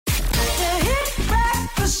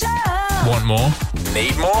more?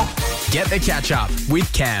 Need more? Get the catch up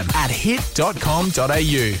with Cam at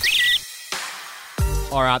hit.com.au.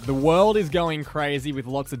 All right, the world is going crazy with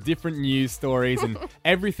lots of different news stories and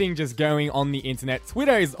everything just going on the internet.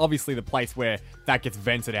 Twitter is obviously the place where that gets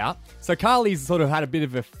vented out. So Carly's sort of had a bit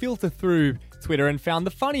of a filter through Twitter and found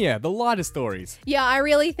the funnier, the lighter stories. Yeah, I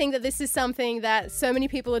really think that this is something that so many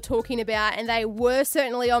people are talking about, and they were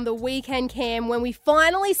certainly on the weekend, Cam, when we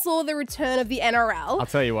finally saw the return of the NRL. I'll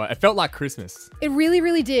tell you what, it felt like Christmas. It really,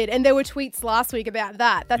 really did. And there were tweets last week about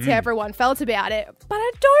that. That's how everyone felt about it. But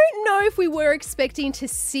I don't know if we were expecting to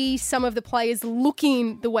see some of the players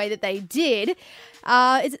looking the way that they did.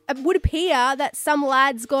 It would appear that some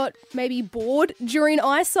lads got maybe bored during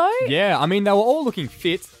ISO. Yeah, I mean, they were all looking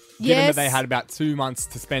fit, given Yes. that they had about 2 months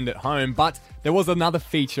to spend at home. But there was another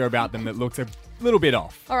feature about them that looked a little bit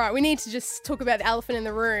off. All right, we need to just talk about the elephant in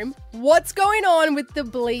the room. What's going on with the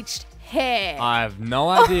bleached hair? I have no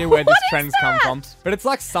idea where this What is trend's come that? from, but it's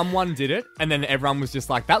like someone did it, and then everyone was just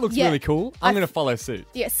like, that looks Yeah. really cool. I'm going to follow suit.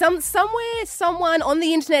 Yeah, somewhere someone on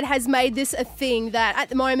the internet has made this a thing that at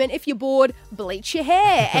the moment, if you're bored, bleach your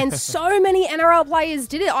hair. And so many NRL players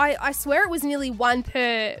did it. I swear it was nearly one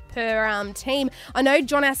per team. I know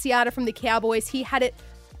John Asiata from the Cowboys, he had it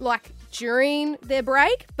like during their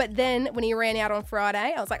break, but then when he ran out on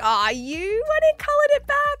Friday, I was like, you went and coloured it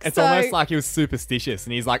back. It's So- almost like he was superstitious,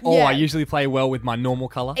 and he's like, Yeah. I usually play well with my normal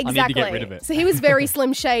colour. Exactly. I need to get rid of it. So he was very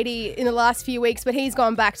Slim Shady in the last few weeks, but he's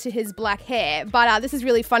gone back to his black hair. But this is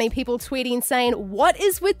really funny. People tweeting saying, what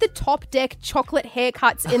is with the top deck chocolate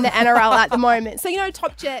haircuts in the NRL at the moment? So, you know,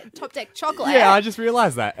 top deck chocolate. Yeah, I just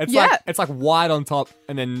realised that. Yeah. It's like white on top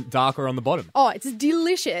and then darker on the bottom. Oh, it's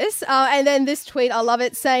delicious. And then this tweet, I love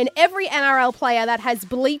it, saying every NRL player that has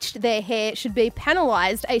bleached their hair should be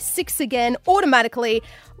penalised a 6 again automatically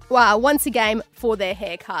once a game for their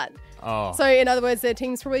haircut. Oh. So, in other words, their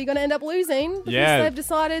team's probably going to end up losing because Yeah. they've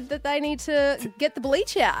decided that they need to get the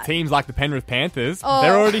bleach out. Teams like the Penrith Panthers, Oh.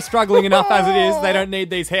 they're already struggling enough as it is. They don't need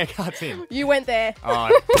these haircuts in. You went there. Oh.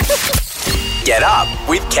 Get up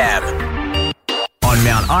with Cam on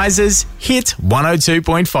Mount Isa's Hit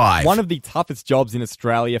 102.5. One of the toughest jobs in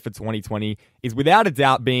Australia for 2020 is without a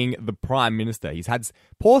doubt being the Prime Minister.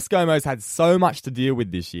 Poor ScoMos had so much to deal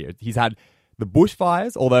with this year. He's had the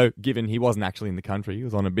bushfires, although given he wasn't actually in the country, he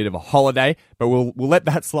was on a bit of a holiday, but we'll let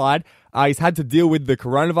that slide. He's had to deal with the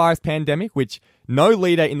coronavirus pandemic, which no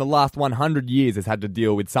leader in the last 100 years has had to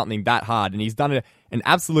deal with something that hard, and he's done an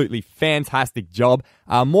absolutely fantastic job.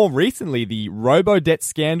 More recently, the robo-debt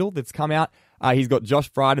scandal that's come out, he's got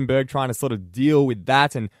Josh Frydenberg trying to sort of deal with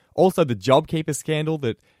that, and also the JobKeeper scandal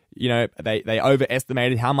that, you know, they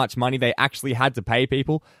overestimated how much money they actually had to pay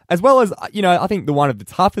people, as well as, you know, I think one of the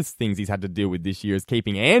toughest things he's had to deal with this year is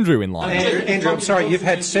keeping Andrew in line. Andrew, I'm sorry, you've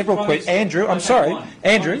had several questions. Andrew, I'm sorry.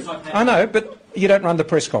 Andrew, I know, but you don't run the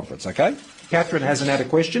press conference, okay? Catherine hasn't had a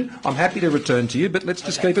question. I'm happy to return to you, but let's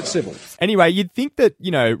just keep it civil. Anyway, you'd think that,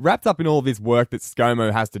 you know, wrapped up in all this work that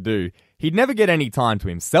ScoMo has to do, he'd never get any time to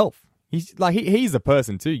himself. He's a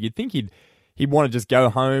person too. You'd think he'd want to just go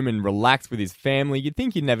home and relax with his family. You'd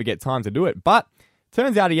think he'd never get time to do it. But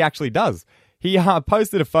turns out he actually does. He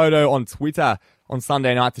posted a photo on Twitter on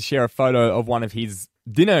Sunday night to share a photo of one of his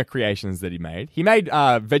dinner creations that he made. He made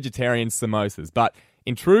vegetarian samosas, but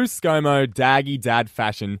in true ScoMo daggy dad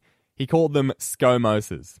fashion, he called them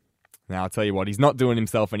Scomosas. Now, I'll tell you what, he's not doing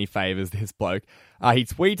himself any favours, this bloke. He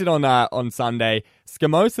tweeted on Sunday,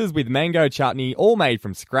 "Scomosas with mango chutney, all made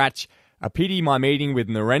from scratch. A pity my meeting with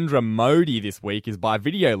Narendra Modi this week is by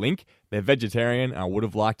video link. They're vegetarian, and I would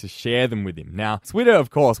have liked to share them with him." Now, Twitter, of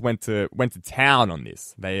course, went to town on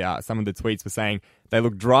this. Some of the tweets were saying they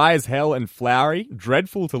look dry as hell and floury,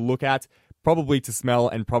 dreadful to look at, probably to smell,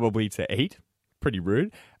 and probably to eat. Pretty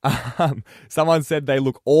rude. Someone said they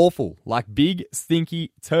look awful, like big,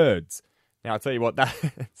 stinky turds. Now, I tell you what, I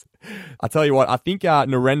think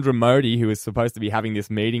Narendra Modi, who is supposed to be having this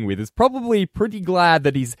meeting with, is probably pretty glad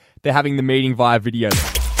that they're having the meeting via video.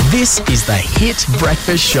 This is the Hit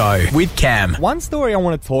Breakfast Show with Cam. One story I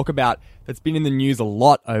want to talk about that's been in the news a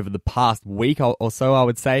lot over the past week or so, I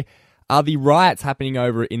would say, are the riots happening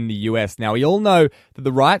over in the US. Now, we all know that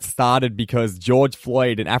the riots started because George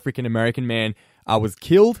Floyd, an African-American man, was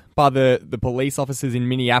killed by the police officers in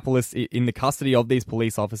Minneapolis in the custody of these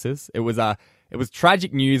police officers. It was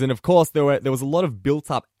tragic news, and of course there was a lot of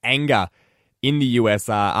built-up anger in the US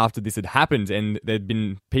after this had happened, and there'd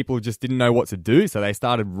been people who just didn't know what to do, so they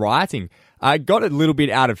started rioting. It got a little bit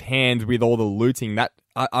out of hand with all the looting. That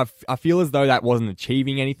I feel as though that wasn't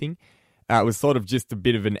achieving anything. It was sort of just a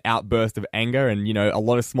bit of an outburst of anger, and, you know, a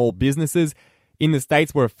lot of small businesses in the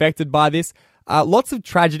States were affected by this. lots of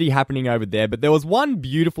tragedy happening over there, but there was one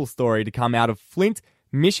beautiful story to come out of Flint,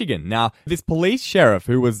 Michigan. Now, this police sheriff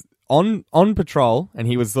who was on patrol, and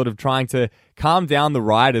he was sort of trying to calm down the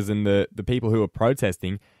rioters and the people who were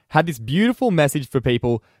protesting, had this beautiful message for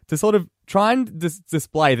people to sort of try and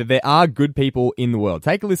display that there are good people in the world.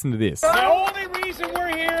 Take a listen to this. The only reason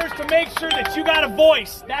we're here is to make sure that you got a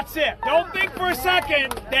voice. That's it. Don't think for a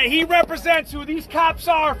second that he represents who these cops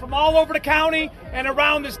are from all over the county and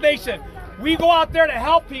around this nation. We go out there to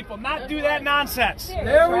help people, not do that nonsense.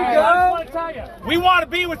 There we go. I just want to tell you, we want to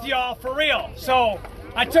be with y'all for real. So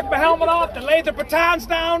I took my helmet off and laid the batons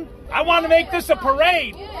down. I want to make this a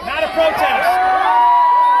parade, not a protest.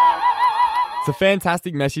 It's a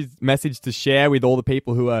fantastic message to share with all the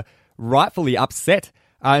people who are rightfully upset.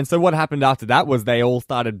 And so what happened after that was they all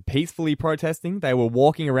started peacefully protesting. They were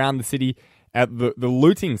walking around the city. The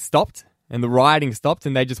looting stopped and the rioting stopped,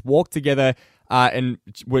 and they just walked together and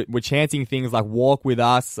were chanting things like "Walk with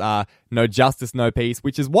us," "No justice, no peace,"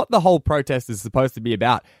 which is what the whole protest is supposed to be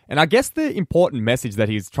about. And I guess the important message that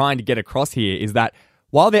he's trying to get across here is that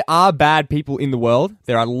while there are bad people in the world,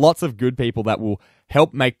 there are lots of good people that will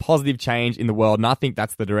help make positive change in the world. And I think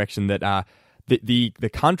that's the direction that the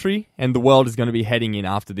country and the world is going to be heading in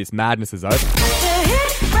after this madness is over.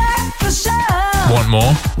 Want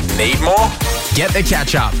more? Need more? Get the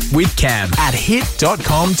catch up with Cam at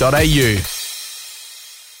hit.com.au.